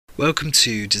Welcome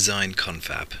to Design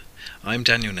Confab. I'm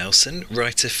Daniel Nelson,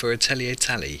 writer for Atelier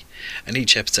Tally, and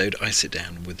each episode I sit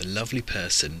down with a lovely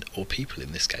person, or people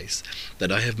in this case,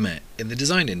 that I have met in the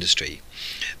design industry.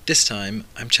 This time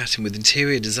I'm chatting with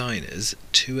interior designers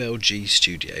 2LG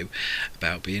Studio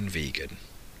about being vegan.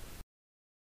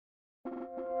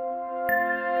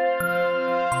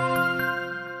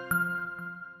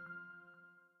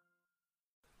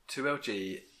 Two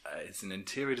LG is an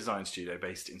interior design studio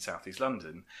based in South East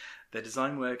London. Their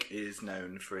design work is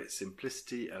known for its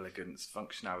simplicity, elegance,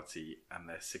 functionality, and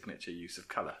their signature use of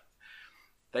colour.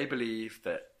 They believe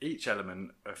that each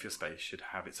element of your space should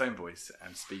have its own voice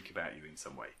and speak about you in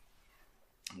some way.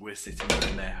 We're sitting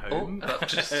in their home.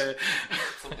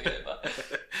 Something like that.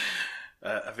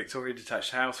 A Victorian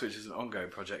detached house, which is an ongoing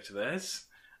project of theirs.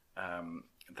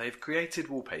 They've created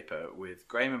wallpaper with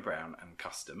Graham and Brown and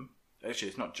custom. Actually,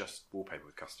 it's not just wallpaper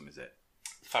with custom, is it?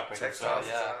 Fabric as well,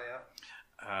 yeah.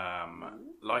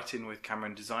 Lighting with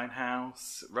Cameron Design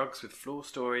House, rugs with Floor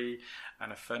Story,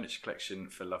 and a furniture collection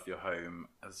for Love Your Home,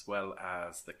 as well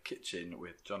as the kitchen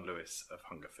with John Lewis of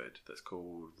Hungerford that's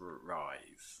called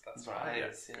Rise. That's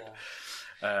right,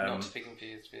 yeah. Not to be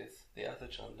confused with the other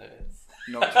John Lewis.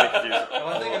 Not to be confused. Well,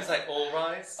 I think it's like All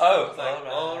Rise. Oh, it's like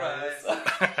All Rise.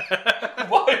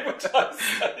 Why would I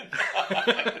say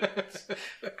that?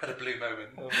 Had a blue moment.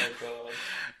 Oh my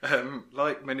god.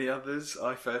 Like many others,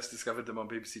 I first discovered them on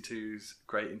BBC Two's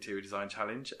Great Interior Design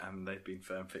Challenge, and they've been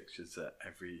firm fixtures at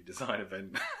every design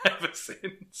event ever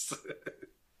since.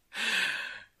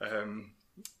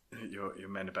 You're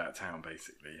men about town,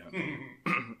 basically.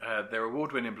 They're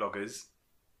award-winning bloggers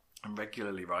and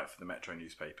regularly write for the Metro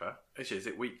newspaper. Actually, is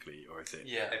it weekly or is it?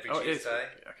 Yeah, every Tuesday. Tuesday. It is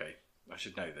weekly. Okay. I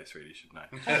should know this, really should know.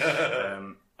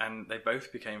 And they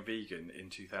both became vegan in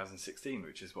 2016,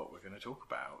 which is what we're going to talk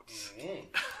about.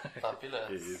 Fabulous.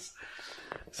 It is.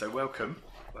 So welcome.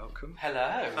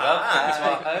 Hello, welcome to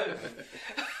our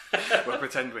home. We'll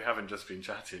pretend we haven't just been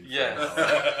chatting. Yes.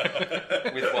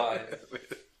 With wine.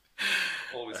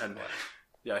 Always with wine.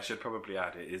 Yeah, I should probably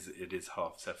add it is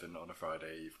 7:30 on a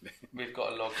Friday evening. We've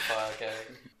got a log fire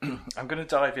going. I'm going to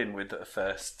dive in with a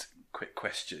first quick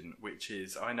question, which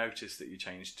is, I noticed that you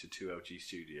changed to 2LG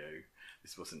Studio.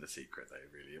 This wasn't a secret though,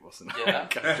 really. It wasn't. Yeah.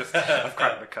 I've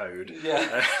cracked the code.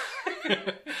 Yeah.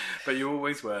 But you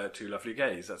always were Two Lovely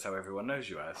Gays. That's how everyone knows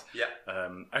you as. Yeah.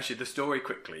 Actually, the story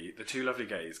quickly, the Two Lovely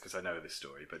Gays, because I know this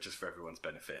story, but just for everyone's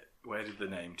benefit, where did the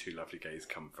name Two Lovely Gays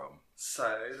come from?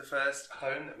 So, the first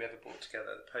home that we ever bought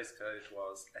together, the postcode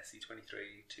was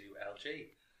SE23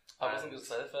 2LG. I wasn't going to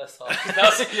say the first time.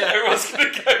 Everyone's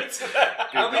going to go to that.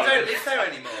 Well, we don't live there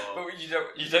anymore. But you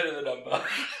don't know the number.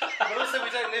 But also, we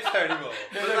don't live there anymore.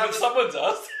 But someone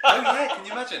does. Oh yeah, can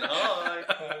you imagine?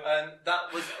 And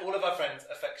that was, all of our friends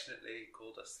affectionately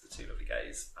called us the Two Lovely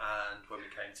Gays. And when we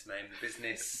came to name the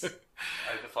business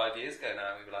over 5 years ago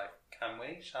now, we were like, can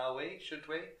we? Shall we? Should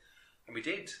we? And we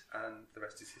did, and the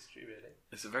rest is history, really.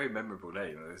 It's a very memorable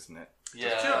name, isn't it?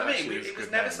 Yeah. Do you know what I mean? It It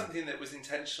was never something that was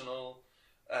intentional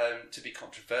to be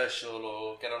controversial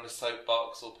or get on a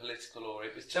soapbox or political, or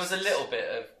it was just... There was a little bit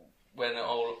of when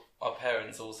all our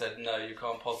parents all said, no, you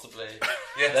can't possibly.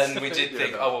 Yes. Then we did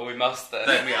think, oh, well, we must then.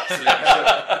 Then we absolutely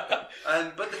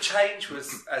should. But the change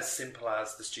was as simple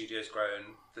as the studio's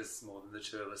grown. There's more than the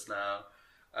two of us now.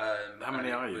 How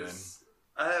many are you then?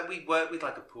 We work with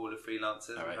like a pool of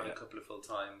freelancers. Oh, right, we have yeah. a couple of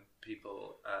full-time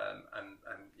people, and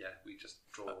yeah, we just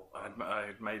draw. I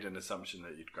had made an assumption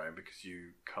that you'd grown because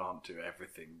you can't do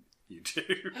everything you do.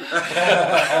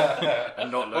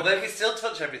 And not look. Although we still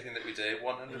touch everything that we do,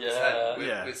 100%.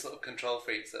 Yeah. We're sort of control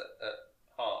freaks at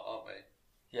heart, aren't we?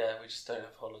 Yeah, we just don't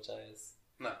have holidays.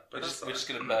 No, but We're just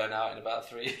going to burn out in about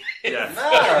 3 years. Yeah.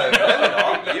 No, we're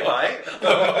not. You ain't.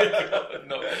 Oh my god,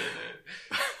 not really.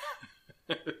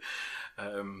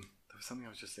 There was something I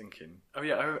was just thinking. Oh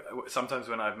yeah, sometimes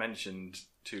when I've mentioned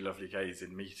Two Lovely Gays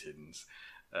in meetings,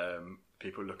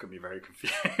 people look at me very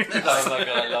confused. Oh my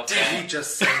god, I love Did that. he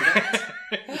just say that?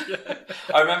 Yeah.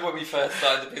 I remember when we first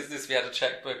started the business, we had a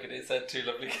checkbook and it said Two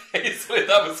Lovely Gays.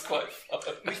 That was quite fun.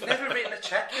 We've never written a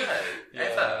check,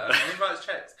 ever. We write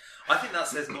checks. I think that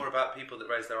says more about people that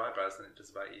raise their eyebrows than it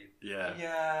does about you. Yeah.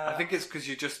 Yeah. I think it's because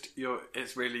you just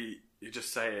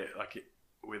say it like it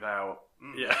without.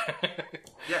 Yeah.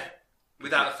 Yeah.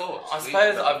 Without a thought. I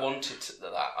suppose I wanted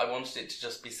it to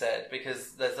just be said,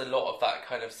 because there's a lot of that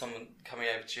kind of someone coming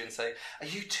over to you and saying, "Are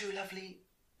you two lovely?"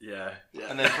 Yeah.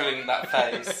 And then putting that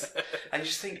face, and you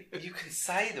just think you can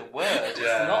say the word. It's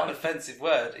Yeah. not an offensive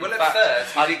word. Well, In at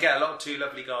fact, first, we did get a lot of Two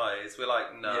Lovely Guys. We're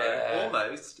like, no, Yeah.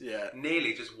 almost. Yeah.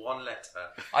 Nearly just one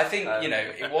letter. I think,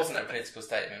 it wasn't a political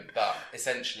statement, but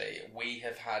essentially we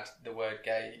have had the word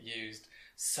gay used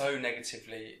so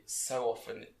negatively so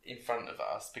often in front of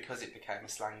us because it became a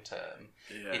slang term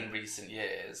in recent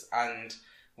years, and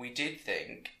we did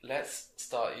think, let's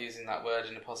start using that word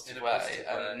in a positive way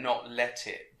and not let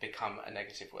it become a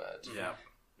negative word. Yeah.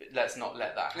 Let's not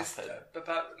let that happen. It's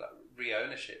about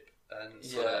re-ownership and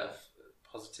sort of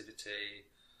positivity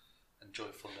and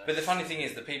joyfulness. But the funny thing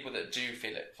is, the people that do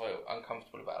feel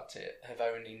uncomfortable about it have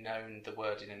only known the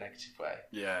word in a negative way.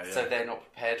 Yeah. So they're not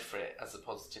prepared for it as a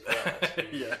positive word.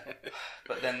 Yeah.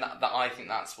 But then that I think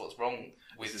that's what's wrong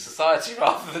with society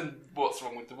rather than what's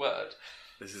wrong with the word.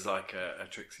 This is like a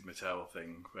Trixie Mattel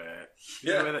thing where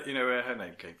you know where her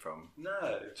name came from.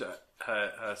 No.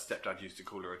 Her stepdad used to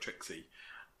call her a Trixie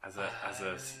as a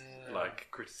like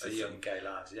criticism. A young gay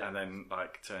lad, yeah. And then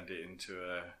like turned it into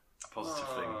a positive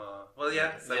thing. Well,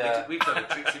 yeah. So we've done a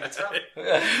Trixie Mattel.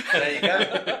 There you go.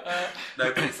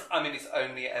 No, but it's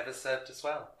only ever served us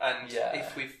well. And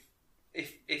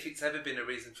if it's ever been a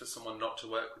reason for someone not to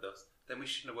work with us, then we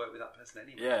shouldn't have worked with that person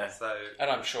anyway. Yeah. So, and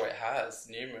I'm sure it has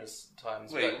numerous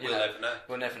times. We'll never know.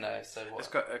 We'll never know. So what?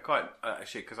 It's quite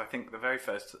actually, because I think the very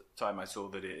first time I saw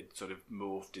that it had sort of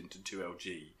morphed into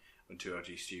 2LG on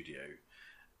 2LG Studio,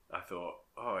 I thought,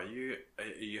 are you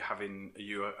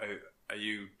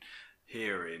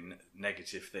hearing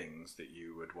negative things that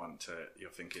you would want to? You're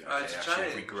thinking, okay, actually,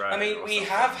 if we grow. I mean, we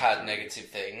have had negative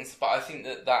things, but I think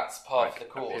that's part of the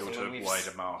course. Appeal to a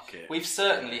wider market. We've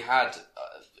certainly had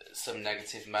some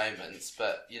negative moments,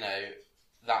 but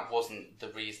that wasn't the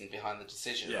reason behind the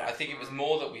decision. Yeah. I think it was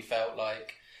more that we felt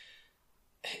like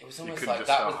it was almost like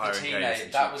that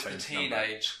was the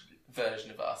teenage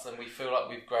version of us, and we feel like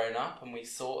we've grown up and we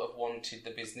sort of wanted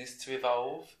the business to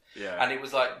evolve. Yeah. And it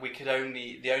was like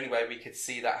the only way we could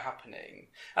see that happening.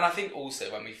 And I think also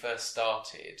when we first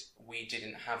started, we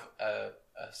didn't have a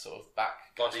sort of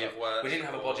body of work. We didn't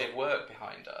have a body of work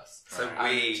behind us. So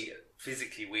we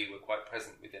were quite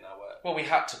present within our work. Well, we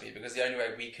had to be, because the only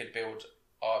way we could build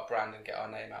our brand and get our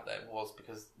name out there was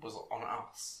on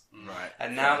us. Right.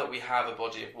 And now that we have a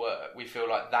body of work, we feel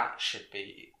like that should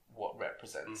be what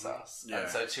represents us. Yeah. And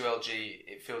so 2LG,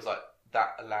 it feels like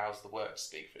that allows the work to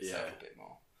speak for itself a bit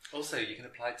more. Also, you can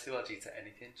apply 2LG to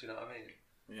anything. Do you know what I mean?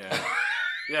 Yeah.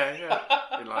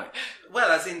 Yeah.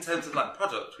 Well, as in terms of like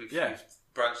product, we've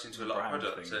branched into a lot of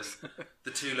product. And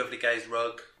the Two Lovely Gays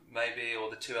rug, maybe, or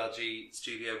the 2LG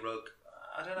Studio rug.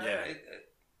 I don't know. Yeah.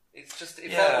 It's just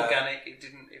felt organic. It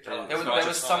didn't. There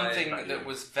was something that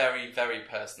was very, very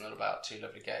personal about Two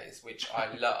Lovely Gays, which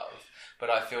I love. But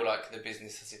I feel like the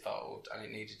business has evolved and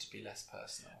it needed to be less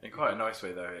personal. In quite a nice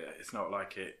way, though. It's not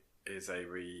like it is a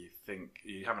rethink.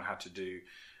 You haven't had to do,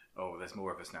 there's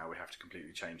more of us now, we have to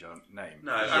completely change our name.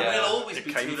 No, and we'll always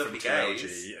be Two Lovely Gays.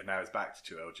 Gays. And now it's back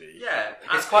to 2LG. Yeah.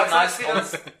 It's quite nice.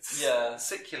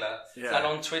 Secular. Yeah. And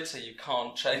on Twitter, you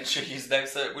can't change your username,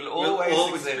 so it will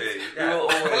always exist. Be. Yeah.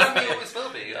 We always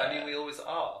will be. Yeah. I mean, we always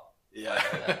are. Yeah.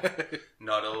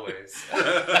 Not always.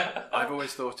 I've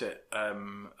always thought it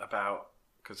about,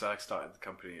 because I started the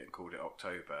company and called it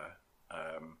October,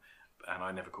 and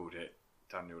I never called it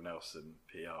Daniel Nelson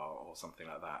PR or something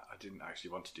like that. I didn't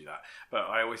actually want to do that, but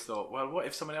I always thought, well, what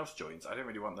if someone else joins? I don't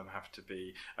really want them to have to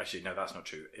be. Actually, no, that's not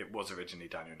true. It was originally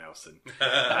Daniel Nelson,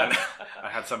 and I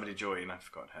had somebody join. I've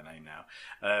forgotten her name now.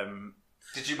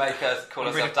 Did you make her call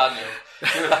herself Daniel?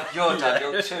 You were like, you're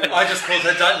Daniel too. I just called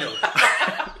her Daniel.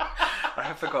 I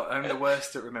have forgotten. I'm the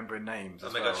worst at remembering names.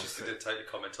 Oh my god, she's going to totally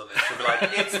comment on this. She'll be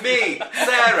like, it's me,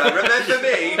 Sarah, remember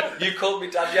me? You called me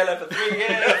Daniela for 3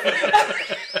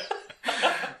 years.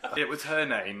 It was her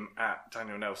name at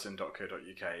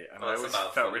danielnelson.co.uk, and I always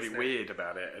felt really weird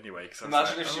about it anyway. Cause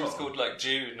imagine if she was called like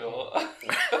June or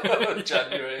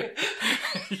January.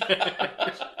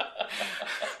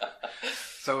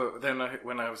 So then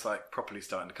when I was like properly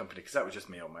starting the company, because that was just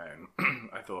me on my own,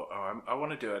 I thought, I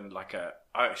want to do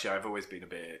I've always been a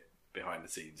bit behind the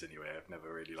scenes anyway. I've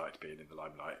never really liked being in the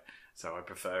limelight, so I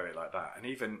prefer it like that. And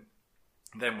even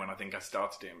then, when I think I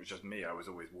started it was just me. I was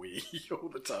always we all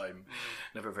the time.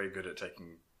 Never very good at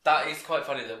taking. That is quite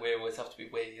funny that we always have to be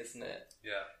we, isn't it?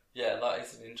 Yeah. Yeah, that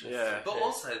is an interesting. Yeah. But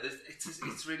also,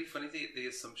 it's really funny the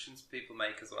assumptions people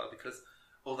make as well, because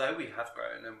although we have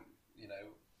grown and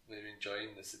we're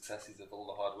enjoying the successes of all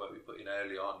the hard work we put in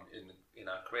early on in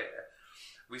our career,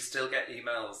 we still get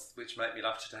emails which make me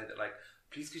laugh today that like,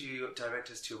 please could you direct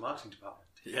us to your marketing department?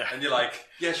 Yeah. And you're like,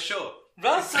 yeah, sure.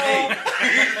 Russell!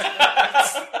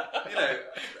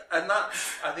 And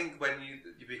that's, I think, when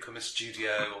you become a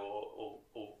studio or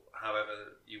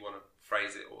however you want to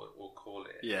phrase it or call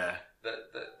it,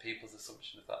 that people's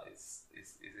assumption of that is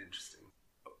interesting.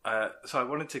 So I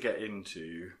wanted to get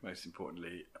into, most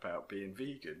importantly, about being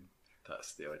vegan.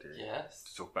 That's the idea. Yes.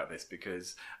 To talk about this,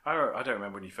 because I don't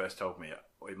remember when you first told me.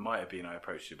 It might have been I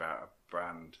approached you about a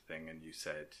brand thing and you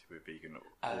said we're vegan,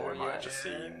 or I might have just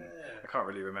seen. I can't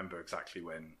really remember exactly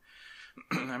when.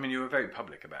 I mean, you were very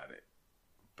public about it,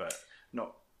 but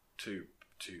not too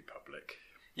public.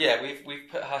 Yeah, we've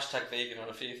put hashtag vegan on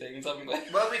a few things, haven't we?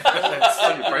 Well, we've It's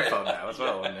on your profile now as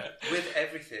well, isn't it? With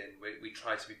everything, we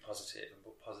try to be positive and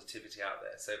put positivity out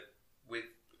there. So with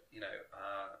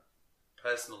our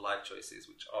personal life choices,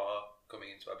 which are coming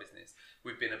into our business,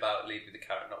 we've been about lead with the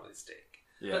carrot, not with the stick.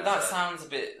 Yeah. But that sounds a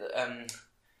bit.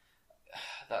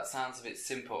 That sounds a bit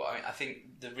simple. I mean, I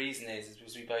think the reason is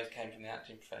because we both came from the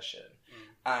acting profession,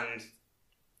 and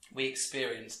we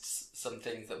experienced some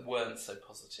things that weren't so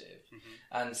positive.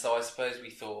 And so I suppose we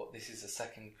thought, this is a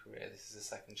second career, this is a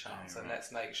second chance, and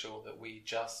let's make sure that we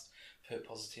just put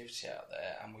positivity out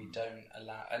there and we don't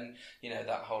allow, and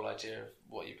that whole idea of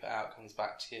what you put out comes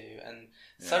back to you, and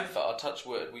so far, touch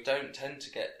wood, we don't tend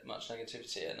to get much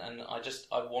negativity, and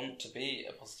I want to be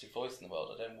a positive voice in the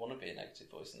world. I don't want to be a negative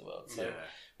voice in the world, so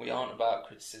we aren't about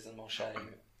criticism or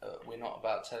shame. We're not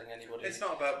about telling anybody. It's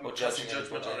not about judging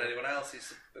judgment on anyone else.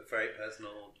 It's a very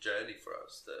personal journey for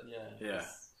us that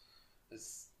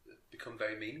has become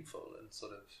very meaningful and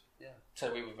sort of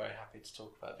So we were very happy to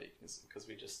talk about veganism because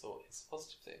we just thought it's a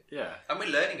positive thing. Yeah, and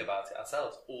we're learning about it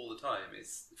ourselves all the time.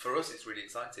 For us, it's really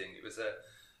exciting.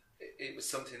 It was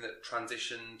something that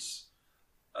transitioned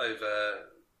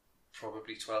over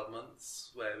probably 12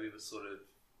 months, where we were sort of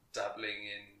dabbling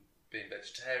in being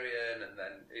vegetarian, and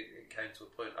then it came to a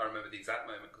point. I remember the exact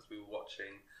moment because we were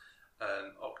watching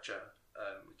Okja,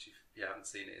 which if you haven't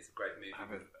seen it, is a great movie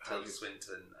with Tilda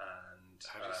Swinton and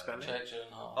how do you spell it?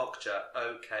 Okja,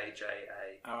 Okja.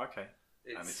 Oh, okay.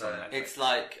 It's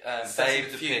like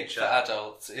Babe the Pig for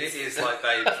adults. It is like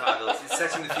Babe for adults. It's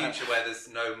set in the future where there's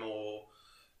no more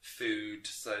food,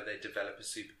 so they develop a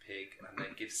super pig and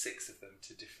they give 6 of them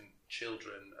to different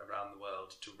children around the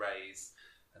world to raise.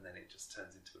 And then it just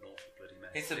turns into an awful bloody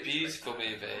mess. It's a beautiful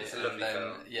movie. It's a lovely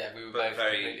film. Yeah, we were but both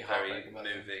very, very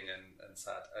moving and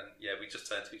sad. And we just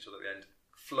turned to each other at the end,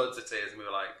 floods of tears, and we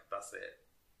were like, "That's it,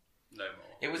 no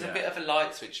more." It was a bit of a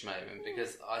light switch moment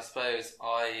because I suppose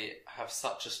I have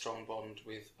such a strong bond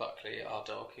with Buckley, our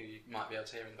dog, who you might be able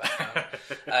to hear in the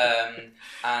background,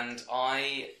 and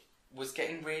I was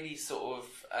getting really sort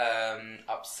of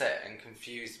upset and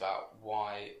confused about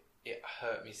why it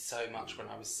hurt me so much when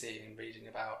I was seeing and reading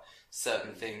about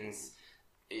certain things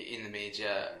in the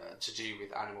media to do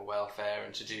with animal welfare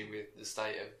and to do with the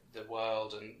state of the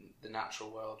world and the natural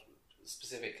world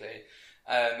specifically.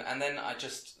 And then I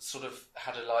just sort of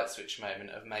had a light switch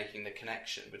moment of making the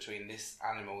connection between this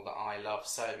animal that I love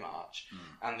so much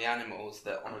and the animals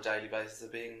that on a daily basis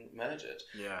are being murdered,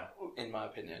 in my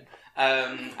opinion.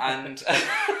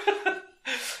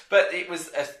 But it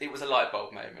was a light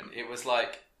bulb moment. It was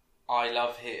like, I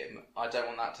love him. I don't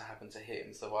want that to happen to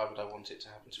him, so why would I want it to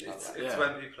happen to another? It's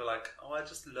when people are like, "Oh, I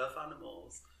just love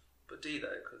animals," but do you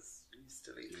though? Because you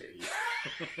still eat pigs.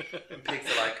 And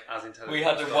pigs are like as intelligent. We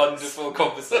had a as wonderful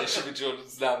conversation with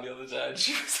Jordan's nan the other day, and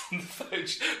she was on the phone.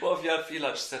 What have you had for your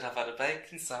lunch? She said, "I've had a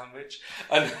bacon sandwich."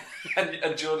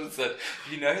 And Jordan said,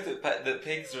 "You know that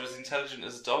pigs are as intelligent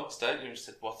as dogs, don't you?" And she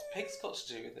said, "What's pigs got to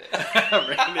do with it?"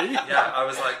 Really? Yeah, I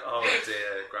was like, "Oh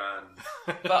dear, Gran."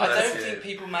 But I don't think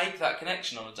people make that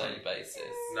connection on a daily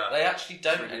basis. No. They actually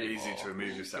don't It's really anymore. easy to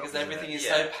remove yourself because everything is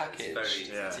Yeah, so it's packaged. very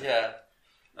easy. Yeah.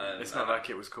 It's not like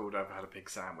it was called "I've had a pig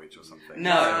sandwich" or something.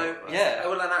 No, yeah.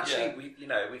 Well, and actually,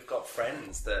 we've got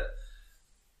friends that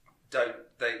don't.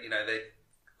 They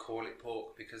call it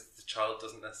pork because the child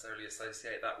doesn't necessarily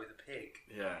associate that with a pig.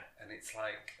 Yeah. And it's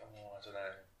like, oh, I don't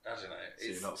know. So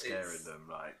you're not scaring them,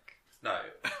 like. No,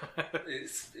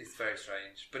 it's very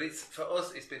strange. But for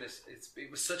us,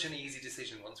 it was such an easy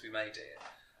decision once we made it.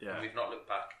 Yeah. And we've not looked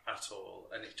back at all.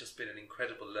 And it's just been an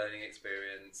incredible learning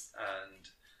experience and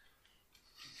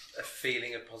a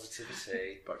feeling of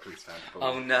positivity. Buckley's found a ball.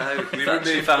 Oh no, We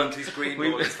removed found his green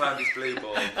ball, he's found his blue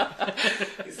ball.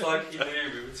 It's like you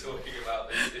knew we were talking about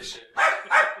this issue.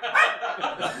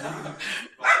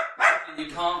 You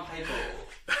can't play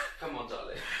ball. Come on,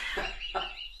 darling.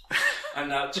 I'm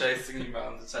now chasing you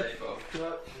around the table.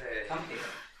 Come here.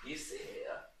 You sit here.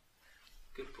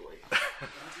 Good boy.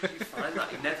 How did you find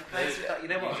that? You never plays with that. You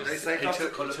know what? You There's say he dogs are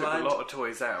took a colourblind. lot of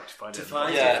toys out to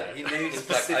find Yeah. He knew It's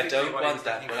like, I specifically don't what he want was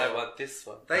that looking one, I for. want this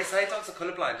one. They say dogs are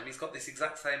colourblind, and he's got this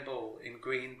exact same ball in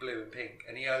green, blue, and pink,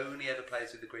 and he only ever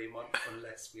plays with the green one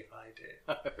unless we hide it,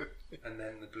 and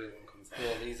then the blue one comes out.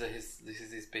 Yeah, this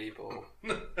is his B ball.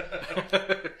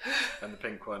 And the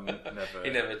pink one never. He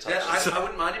never touches Yeah, I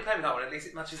wouldn't mind him playing with that one. At least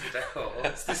it matches the decor.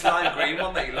 It's this lime green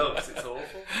one that he loves. It's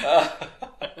awful.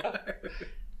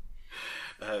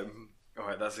 All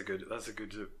right, that's a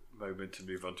good moment to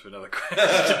move on to another question.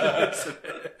 Isn't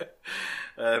it?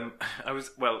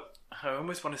 I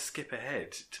almost want to skip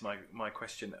ahead to my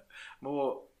question.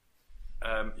 More,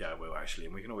 yeah, well, actually,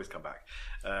 and we can always come back.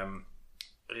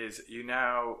 Is you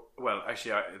now? Well,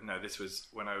 actually, this was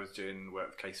when I was doing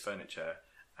work with Case Furniture,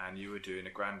 and you were doing a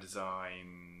Grand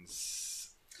Designs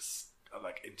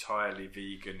like entirely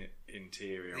vegan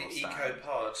interior. The or stand.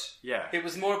 EcoPod. Yeah. It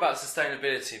was more about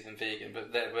sustainability than vegan,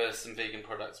 but there were some vegan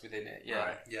products within it. Yeah,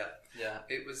 Right. Yeah.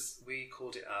 It was. We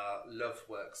called it our love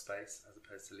workspace as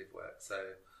opposed to live work. So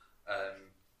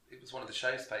it was one of the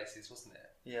show spaces, wasn't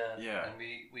it? Yeah. Yeah. And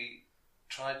we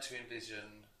tried to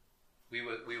envision. We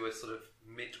were sort of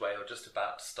midway or just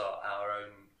about to start our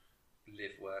own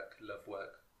live work, love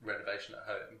work renovation at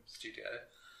home studio,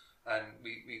 and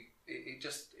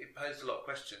it posed a lot of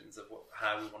questions of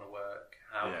how we want to work,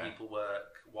 how people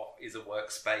work, what is a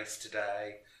workspace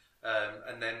today,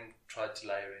 and then tried to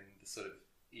layer in the sort of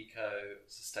eco,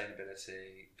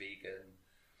 sustainability, vegan,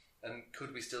 and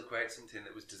could we still create something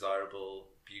that was desirable,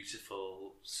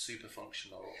 beautiful, super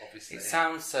functional? Obviously, It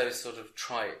sounds so sort of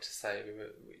trite to say,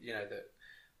 that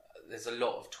there's a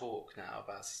lot of talk now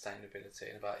about sustainability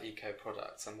and about eco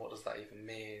products, and what does that even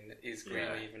mean? Is green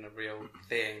even a real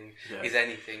thing? Yeah. Is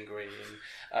anything green?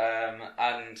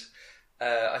 And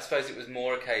I suppose it was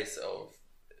more a case of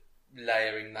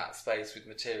layering that space with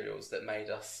materials that made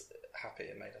us happy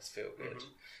and made us feel good. Mm-hmm.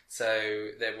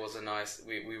 So there was a nice,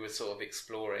 we were sort of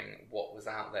exploring what was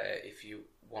out there if you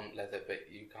want leather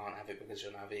but you can't have it because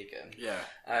you're now vegan. Yeah.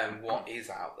 What is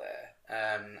out there?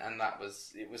 And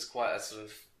it was quite a sort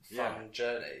of fun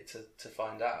journey to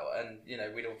find out. And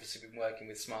we'd obviously been working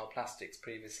with Smile Plastics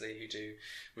previously, who do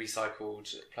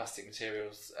recycled plastic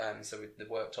materials, so the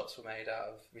worktops were made out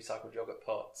of recycled yogurt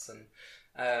pots, and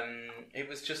it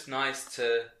was just nice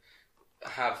to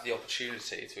have the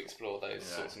opportunity to explore those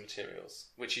sorts of materials,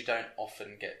 which you don't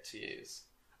often get to use.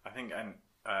 I think, and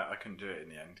I couldn't do it in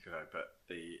the end, but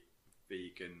the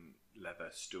vegan leather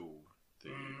stool,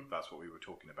 that's what we were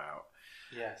talking about.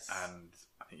 Yes. And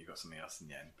I think you got something else in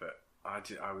the end, but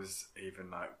I was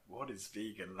even like, what is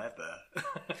vegan leather?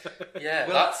 Yeah,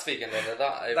 Well, that's vegan leather.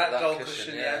 That gold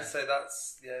cushion, cushion, so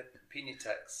that's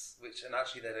Pinatex, and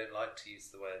actually they don't like to use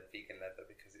the word vegan leather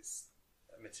because it's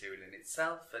a material in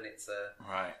itself, and it's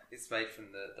Right. It's made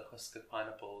from the husk of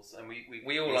pineapples, and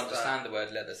we all use understand the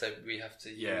word leather, so we have to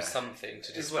use something to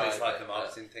It's describe what it's like it, a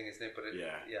marketing thing, isn't it? But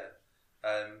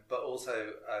but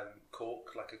also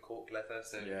cork, like a cork leather.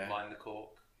 So Mind the Cork,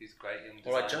 who's a great young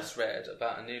designer. Or I just read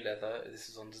about a new leather. This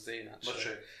is on Dazeen, actually.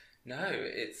 Mushroom. No,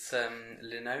 it's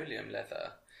linoleum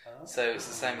leather. Oh. So it's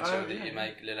the same material that you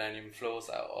make linoleum floors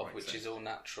out of, which is all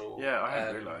natural. Yeah, I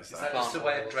hadn't realised Is that. that just a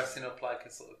way of oils. dressing up like a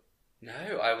sort of...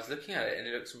 No, I was looking at it and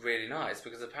it looks really nice,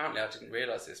 because apparently I didn't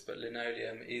realise this, but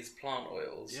linoleum is plant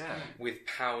oils with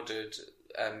powdered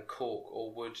cork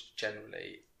or wood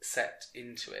generally set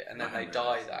into it, and then they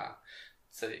dye that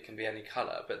so that it can be any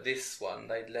colour. But this one,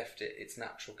 they'd left it its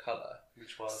natural colour,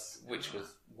 which was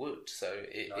wood, so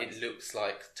it looks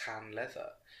like tan leather.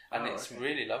 And it's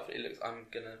really lovely. It looks. I'm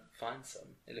gonna find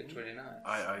some. It looked really nice.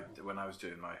 When I was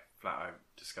doing my flat, I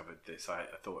discovered this. I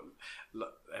thought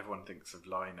everyone thinks of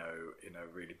lino in a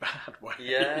really bad way.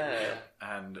 Yeah.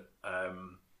 And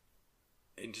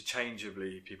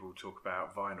interchangeably, people talk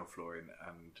about vinyl flooring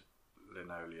and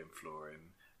linoleum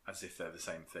flooring as if they're the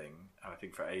same thing. And I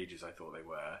think for ages I thought they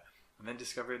were, and then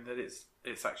discovering that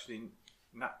it's actually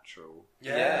natural.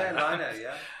 Yeah, lino.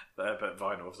 Yeah. But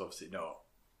vinyl is obviously not.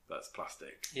 That's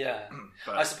plastic. Yeah.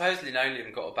 But I suppose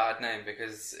linoleum got a bad name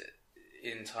because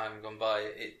in time gone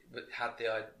by,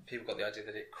 people got the idea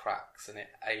that it cracks and it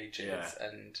ages,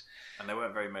 and there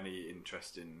weren't very many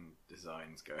interesting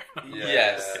designs going on.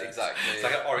 Yes, exactly. It's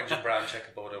like an orange and brown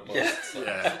checkerboard or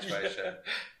situation.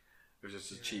 It was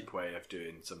just a cheap way of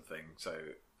doing something. So,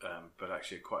 but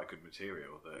actually, quite a good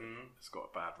material that has got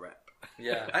a bad rep.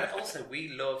 Yeah, and also we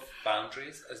love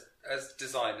boundaries as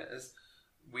designers.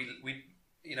 We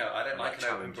I don't like an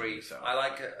open brief. I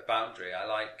like a boundary. I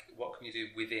like what can you do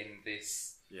within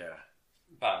this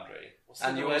boundary.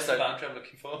 And you also boundary I'm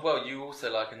looking for. Well, you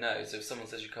also like a no. So if someone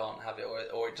says you can't have it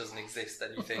or it doesn't exist,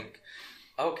 then you think,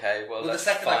 okay, well let's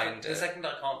find it. The second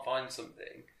I can't find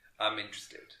something, I'm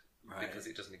interested because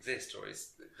it doesn't exist or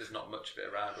there's not much of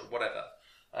it around or whatever.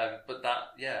 But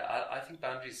I think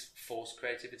boundaries force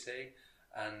creativity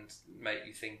and make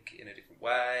you think in a different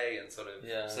way and sort of.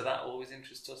 So that always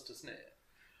interests us, doesn't it?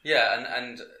 Yeah,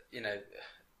 and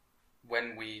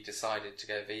when we decided to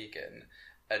go vegan,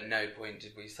 at no point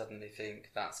did we suddenly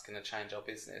think that's going to change our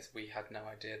business. We had no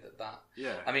idea that.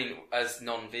 Yeah. I mean, as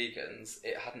non-vegans,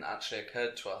 it hadn't actually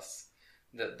occurred to us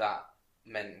that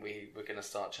meant we were going to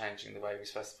start changing the way we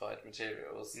specified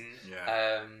materials.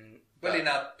 Yeah. Well, in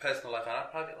our personal life and our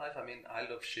private life, I mean, I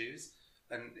love shoes.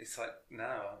 And it's like,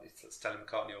 now, it's like Stella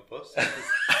McCartney or bust.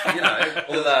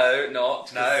 Although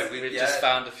not. No, we've just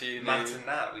found a few Matt and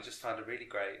Nat, we just found a really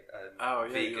great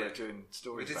vegan. You were doing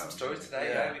stories. We did some stories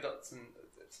today, We got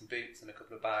some boots and a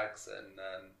couple of bags and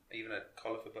even a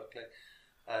collar for Buckley.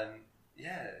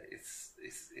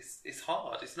 It's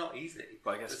hard. It's not easy.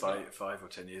 But I guess 5 or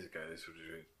 10 years ago, this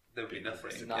there would be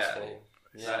nothing.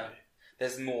 Yeah.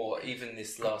 There's more. Even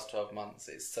this last 12 months,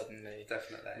 it's suddenly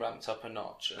definitely ramped up a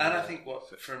notch. And I think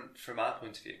from our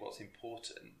point of view, what's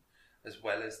important, as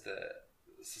well as the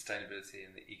sustainability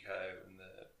and the eco and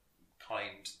the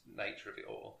kind nature of it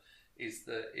all, is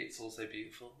that it's also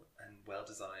beautiful and well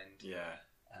designed. Yeah.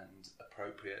 And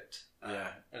appropriate,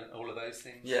 and all of those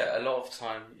things. Yeah, a lot of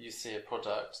time you see a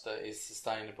product that is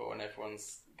sustainable and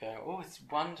everyone's going, "Oh, it's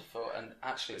wonderful," and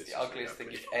actually it's the ugliest thing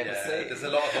you've ever seen. There's a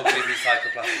lot of ugly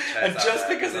recycled plastic chairs. And just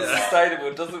because it's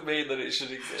sustainable doesn't mean that it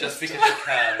should exist. Just because you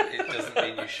can, it doesn't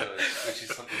mean you should, which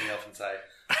is something we often say.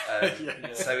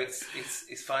 So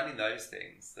it's finding those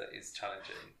things that is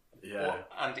challenging,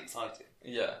 and exciting.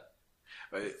 Yeah.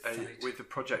 With the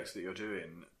projects that you're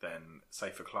doing, then,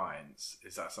 say for clients,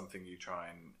 is that something you try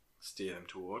and steer them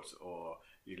towards, or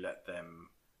you let them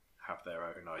have their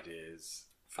own ideas?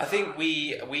 I think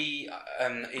we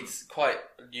it's quite.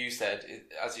 As you said,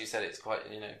 it's quite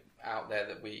out there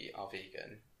that we are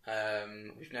vegan.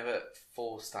 We've never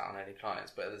forced that on any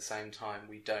clients, but at the same time,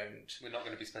 we're not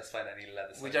going to be specifying any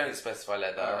leather. We don't specify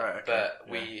leather, but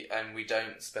we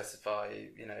don't specify,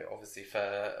 obviously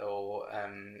fur, or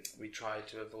we try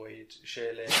to avoid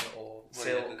shearling or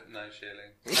silk. No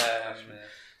shearling.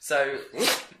 So,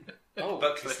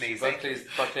 Buckley sneezing.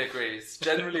 Buckley agrees.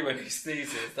 Generally, when he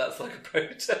sneezes, that's like a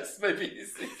protest. Maybe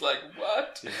he's like,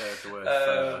 "What?" You heard the word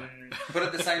fur. But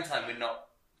at the same time, we're not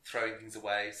throwing things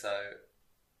away, so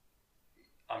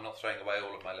I'm not throwing away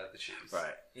all of my leather shoes.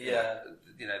 Right. Yeah.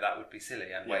 That would be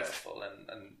silly and wasteful,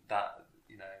 and that,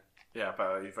 Yeah,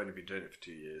 but you've only been doing it for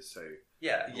 2 years, so...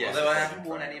 Yeah. Although I haven't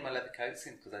worn any of my leather coats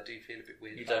since, because I do feel a bit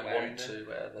weird. You don't want to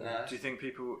wear them. No. Do you think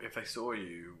people, if they saw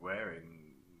you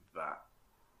wearing that,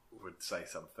 would say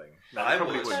something? No, I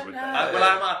probably would. wouldn't, would they?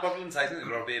 I probably wouldn't say something.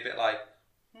 They'll be a bit like,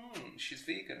 she's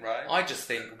vegan, right? I just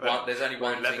think there's only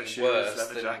one thing worse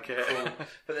than cruelty.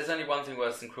 But there's only one thing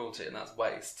worse than cruelty, and that's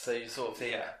waste. So you sort of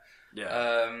think,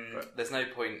 there's no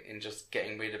point in just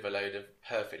getting rid of a load of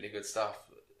perfectly good stuff.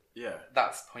 Yeah,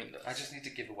 that's pointless. I just need to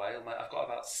give away all my. I've got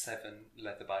about 7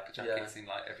 leather biker jackets in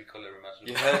like every colour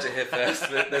imaginable. You heard it here first.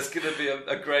 But there's going to be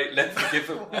a great leather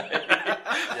giveaway.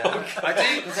 I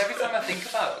do, because every time I think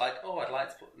about it, like, I'd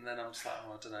like to put, and then I'm just like,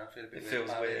 I don't know, I feel a bit weird. It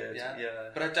feels weird. Yeah,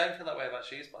 but I don't feel that way about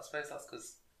shoes. But I suppose that's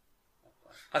because.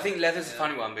 I think leather's a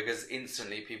funny one, because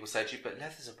instantly people say to you, but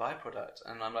leather's a byproduct.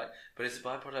 And I'm like, but it's a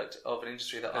byproduct of an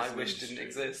industry that I wish didn't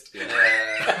exist.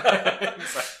 Yeah.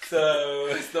 So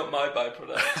it's not my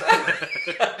byproduct.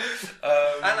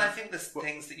 And I think there's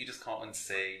things that you just can't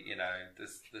unsee,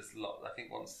 there's a lot. I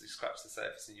think once you scratch the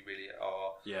surface and you really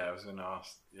are... Yeah, I was going to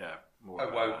ask, more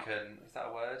awoken, is that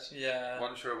a word? Yeah.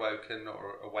 Once you're awoken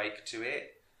or awake to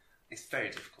it, it's very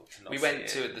difficult to not We see went it.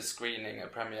 to the screening, a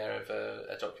premiere of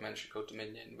a documentary called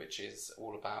Dominion, which is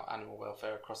all about animal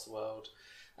welfare across the world.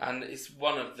 And it's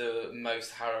one of the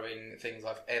most harrowing things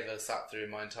I've ever sat through in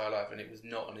my entire life, and it was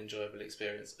not an enjoyable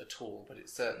experience at all, but it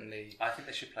certainly... I think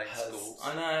they should play in schools.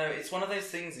 I know, it's one of those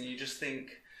things, and you just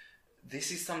think, this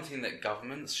is something that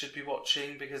governments should be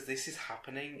watching, because this is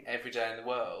happening every day in the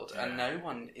world, and no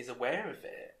one is aware of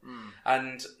it.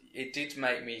 And it did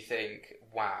make me think,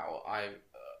 wow,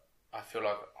 I feel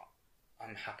like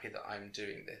I'm happy that I'm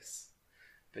doing this,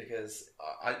 because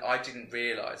I didn't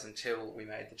realise until we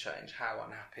made the change how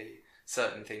unhappy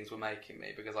certain things were making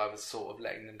me, because I was sort of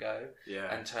letting them go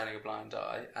and turning a blind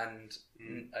eye, and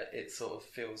it sort of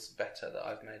feels better that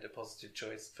I've made a positive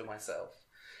choice for myself.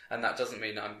 And that doesn't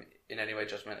mean I'm in any way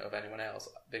judgmental of anyone else,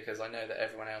 because I know that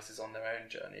everyone else is on their own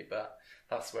journey, but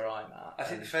that's where I'm at. I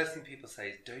think the first thing people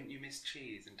say is, don't you miss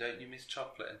cheese and don't you miss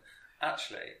chocolate? And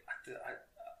actually,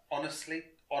 Honestly,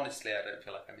 I don't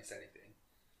feel like I miss anything.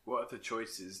 What are the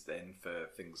choices then for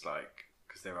things like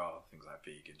because there are things like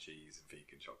vegan cheese and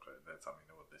vegan chocolate. That's something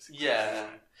all this. Yeah,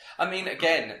 I mean,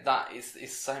 again, that is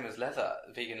same as leather,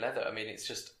 vegan leather. I mean, it's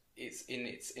in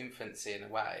its infancy in a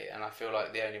way, and I feel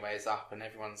like the only way is up. And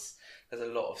there's a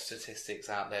lot of statistics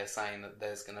out there saying that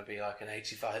there's going to be like an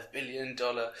 $85 billion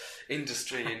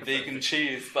industry in vegan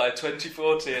cheese by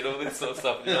 2040 and all this sort of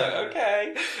stuff. And you're like,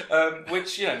 okay,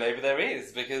 which maybe there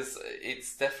is, because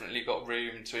it's definitely got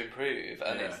room to improve,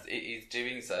 and it is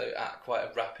doing so at quite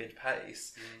a rapid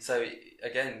pace. So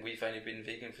again, we've only been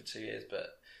vegan for 2 years,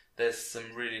 but there's some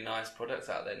really nice products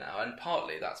out there now, and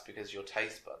partly that's because your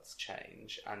taste buds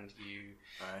change and you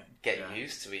get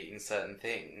used to eating certain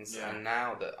things. And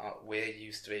now that we're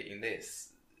used to eating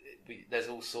this, there's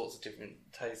all sorts of different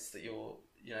tastes that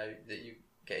that you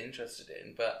get interested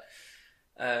in. But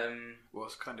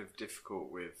what's kind of difficult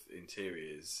with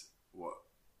interiors,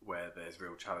 where there's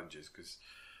real challenges, because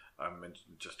I'm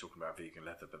just talking about vegan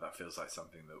leather, but that feels like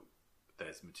something that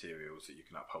there's materials that you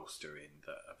can upholster in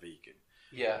that are vegan.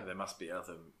 Yeah, there must be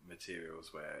other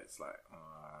materials where it's like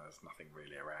there's nothing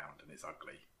really around and it's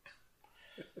ugly.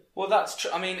 Well, that's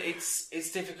true. I mean,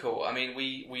 it's difficult. I mean,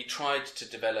 we tried to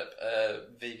develop a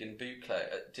vegan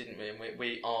boucle, didn't we? And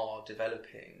we are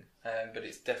developing, but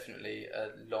it's definitely a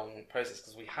long process,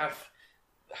 because we have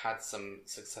had some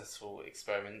successful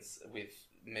experiments with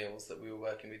meals that we were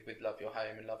working with Love Your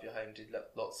Home, and Love Your Home did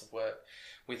lots of work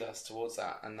with us towards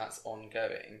that, and that's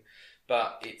ongoing.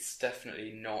 But it's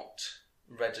definitely not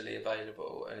readily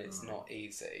available, and it's not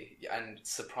easy, and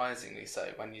surprisingly so.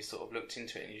 When you sort of looked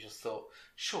into it and you just thought,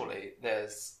 surely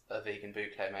there's a vegan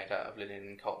boucle made out of linen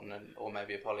and cotton or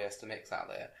maybe a polyester mix out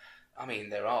there. I mean,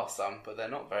 there are some, but they're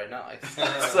not very nice.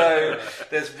 So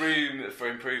there's room for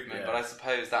improvement, but I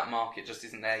suppose that market just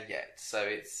isn't there yet. So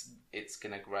it's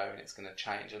going to grow and it's going to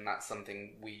change, and that's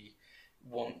something we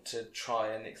want to try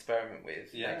and experiment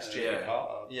with next year.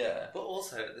 But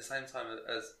also at the same time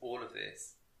as all of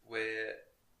this,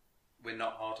 we're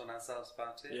not hard on ourselves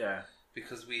about it. Yeah.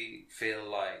 Because we feel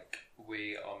like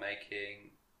we are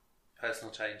making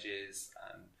personal changes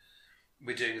and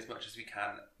we're doing as much as we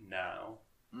can now.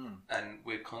 And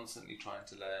we're constantly trying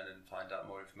to learn and find out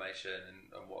more information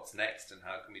and what's next and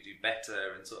how can we do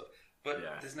better and sort of.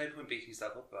 But there's no point beating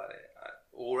yourself up about it,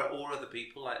 or other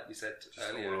people, like we said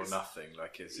earlier. All or nothing,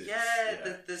 like it's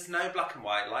there's no black and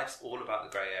white. Life's all about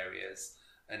the grey areas,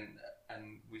 and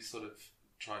we sort of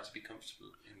try to be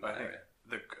comfortable in that area.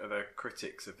 The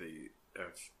critics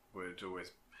would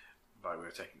always, like we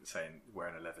were saying,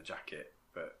 wearing a leather jacket,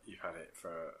 but you've had it for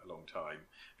a long time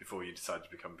before you decide to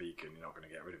become vegan. You're not going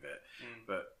to get rid of it,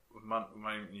 but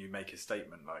when you make a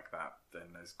statement like that,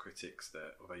 then there's critics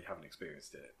that, although you haven't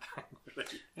experienced it.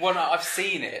 Well, no, I've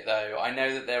seen it though. I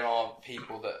know that there are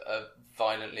people that are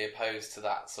violently opposed to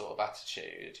that sort of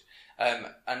attitude, and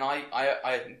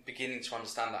I'm beginning to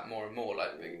understand that more and more.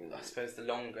 Like, I suppose the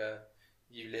longer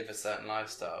you live a certain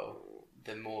lifestyle,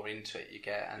 the more into it you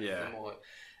get, and the more,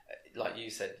 like you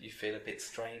said, you feel a bit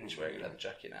strange wearing a leather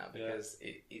jacket now, because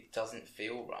it doesn't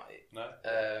feel right. No.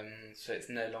 So it's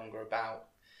no longer about,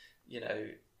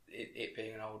 it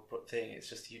being an old thing. It's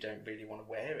just you don't really want to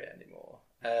wear it anymore.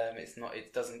 It's not.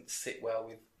 It doesn't sit well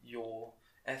with your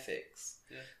ethics.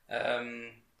 Yeah.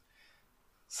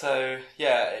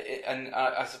 And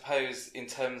I suppose in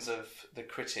terms of the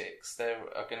critics, there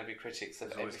are going to be critics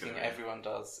of everything everyone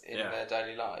does in their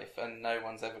daily life, and no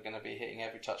one's ever going to be hitting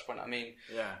every touch point. I mean,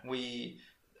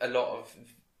 a lot of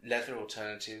leather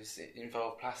alternatives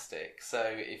involve plastic. So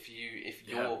if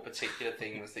your particular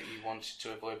thing was that you wanted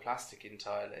to avoid plastic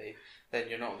entirely, then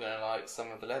you're not going to like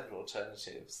some of the leather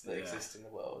alternatives that exist in the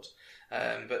world.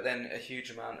 But then a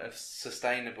huge amount of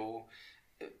sustainable,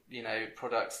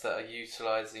 products that are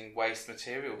utilising waste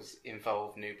materials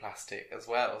involve new plastic as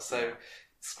well. So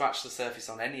scratch the surface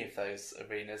on any of those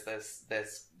arenas.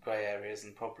 There's grey areas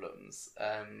and problems.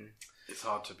 It's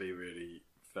hard to be really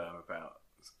firm about,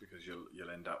 because you'll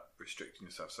end up restricting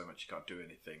yourself so much you can't do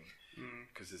anything,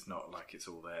 because it's not like it's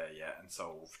all there yet and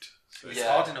solved. So it's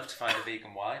hard enough to find a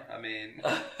vegan wine. I mean,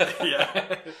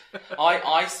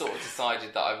 I sort of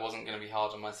decided that I wasn't going to be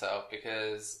hard on myself,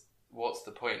 because what's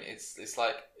the point? It's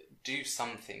like, do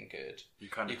something good. You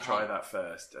kind of try that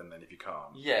first, and then if you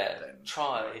can't, then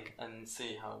try and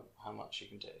see how much you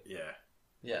can do.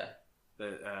 Yeah.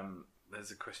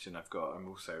 There's a question I've got.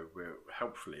 We're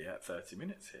helpfully at 30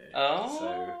 minutes here. Oh.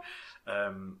 So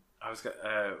I was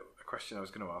a question I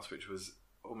was going to ask, which was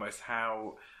almost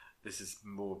how this is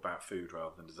more about food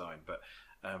rather than design, but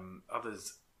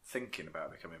others thinking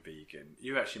about becoming vegan.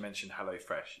 You actually mentioned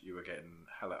HelloFresh. You were getting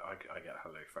I get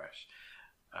HelloFresh,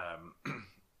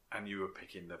 And you were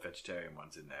picking the vegetarian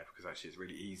ones in there because actually it's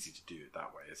really easy to do it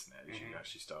that way, isn't it? You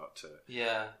actually start to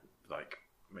like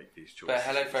make these choices. But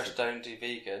HelloFresh don't do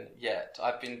vegan yet.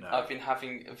 I've been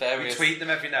having various. We tweet them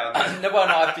every now and then. No,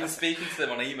 I've been speaking to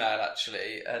them on email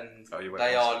actually, and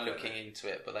they are looking into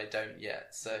it, but they don't yet.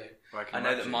 So I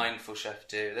know that Mindful Chef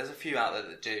do. There's a few out there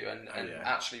that do, and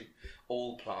actually,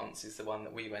 All Plants is the one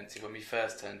that we went to when we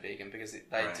first turned vegan because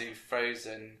they do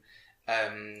frozen.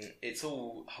 It's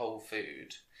all whole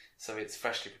food. So it's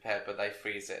freshly prepared, but they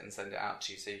freeze it and send it out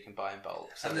to you so you can buy in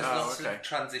bulk. So and there's lots of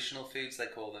transitional foods, they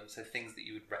call them. So things that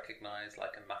you would recognise,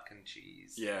 like a mac and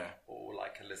cheese. Yeah. Or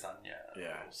like a lasagna.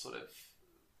 Yeah. Or sort of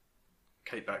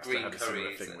Kate Baxter had a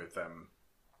similar thing with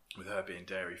her being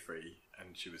dairy-free.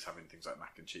 And she was having things like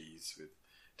mac and cheese with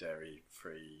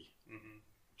dairy-free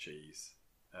cheese.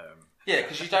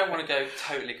 Because you don't want to go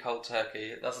totally cold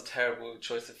turkey. That's a terrible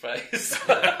choice of phrase.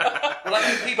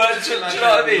 People do you know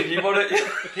what I mean? You want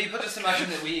to. People just imagine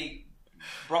that we eat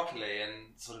broccoli and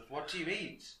sort of, what do you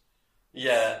eat?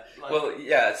 Yeah.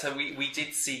 So we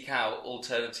did seek out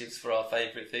alternatives for our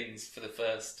favourite things for the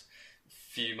first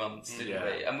few months, didn't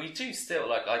we? And we do still.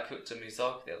 Like I cooked a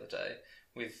moussaka the other day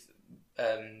with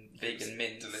vegan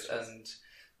mince and.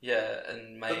 Yeah,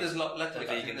 and made but there's luckily,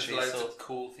 vegan there's cheese loads sauce. of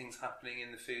cool things happening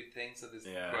in the food thing. So there's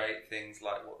great things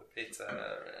like what the pita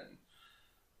and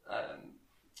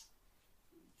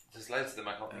there's loads of them.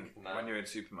 I can't think of them now. When you're in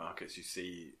supermarkets, you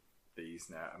see these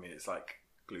now. I mean, it's like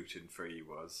gluten-free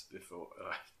was before.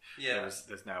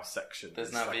 There's now sections.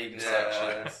 There's now like vegan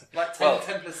sections. Like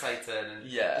Temple of Satan,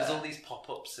 and there's all these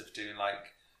pop-ups of doing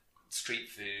like street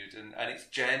food, and it's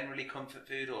generally comfort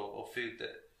food or food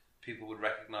that people would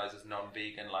recognise as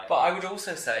non-vegan. But I would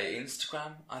also say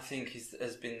Instagram, I think,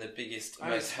 has been the biggest,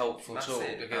 most helpful tool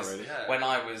because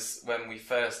when we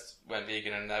first went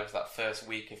vegan and there was that first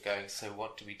week of going, so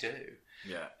what do we do?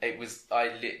 Yeah, it was.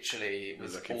 I literally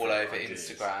was all over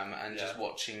Instagram and just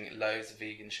watching loads of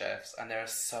vegan chefs, and there are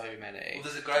so many. Well,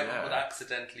 there's a great one called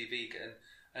Accidentally Vegan,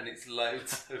 and it's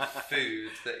loads of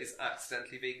food that is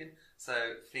accidentally vegan.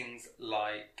 So things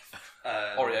like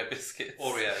Oreo biscuits,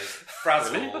 Oreos,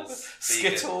 Frazzles,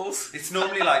 Skittles. It's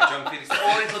normally like junk food,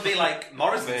 or it'll be like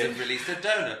Morrison's have released a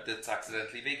donut that's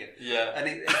accidentally vegan. Yeah, and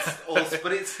it's also,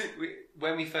 but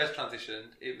when we first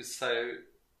transitioned, it was so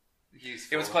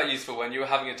useful. It was quite useful when you were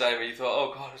having a day where you thought,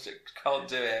 "Oh God, I can't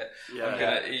do it. I'm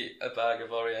going to eat a bag of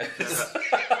Oreos."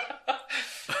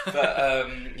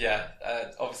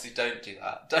 But obviously don't do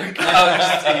that. Don't go out and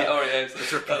just eat Oreos.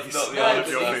 That's not the order of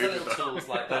your food. Little tools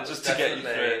like that just to get you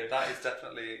through. That is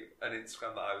definitely an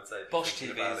Instagram that I would say. Bosch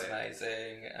TV is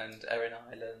amazing, and Erin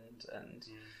Island, and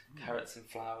Carrots and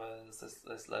Flowers.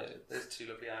 There's loads. There's two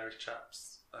lovely Irish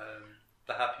chaps.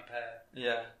 The Happy Pair.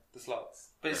 Yeah, there's lots.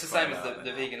 But it's the same as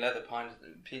the vegan leather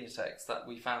Pinatex that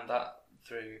we found that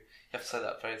through. You have to say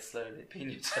that very slowly.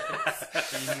 Pinatex.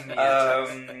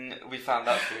 We found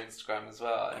that through Instagram as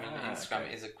well. I mean,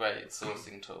 Instagram is a great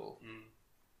sourcing tool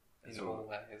in all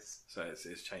ways. So it's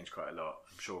changed quite a lot.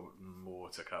 I'm sure more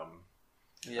to come.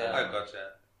 Yeah. Oh God,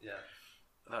 yeah.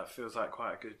 That feels like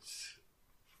quite a good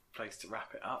place to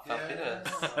wrap it up. Fabulous.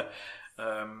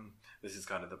 This is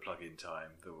kind of the plug-in time,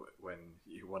 when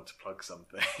you want to plug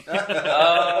something.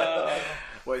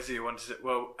 What is it you want to...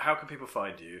 Well, how can people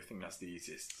find you? I think that's the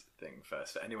easiest thing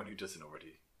first, for anyone who doesn't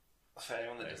already. For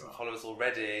anyone that doesn't follow us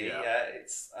already,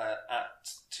 it's at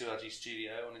 2LG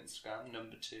Studio on Instagram,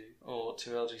 number 2. Or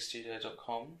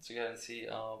 2LGstudio.com to go and see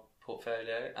our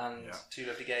portfolio. And 2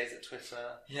 Lovely Gays at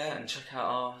Twitter. Yeah, and check out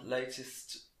our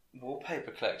latest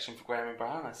wallpaper collection for Graham and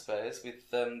Brown, I suppose, with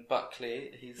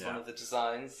Buckley. He's one of the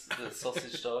designs, the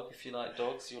sausage dog. If you like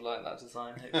dogs, you'll like that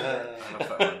design. I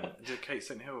love that one. Did Kate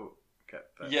St Hill get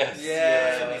that? Yes.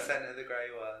 Yeah, we sent her the grey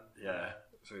one. Yeah,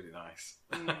 it's really nice.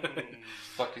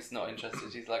 Buckley's not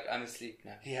interested. He's like, I'm asleep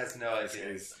now. He has no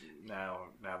idea. Now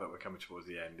that we're coming towards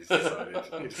the end, he's decided he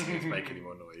doesn't need to make any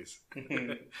more noise.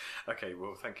 Okay,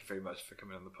 well, thank you very much for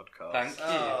coming on the podcast. Thank you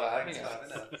for having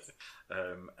us.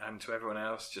 And to everyone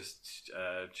else, just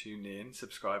tune in,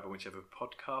 subscribe on whichever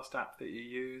podcast app that you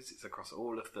use. It's across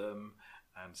all of them,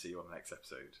 and see you on the next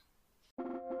episode.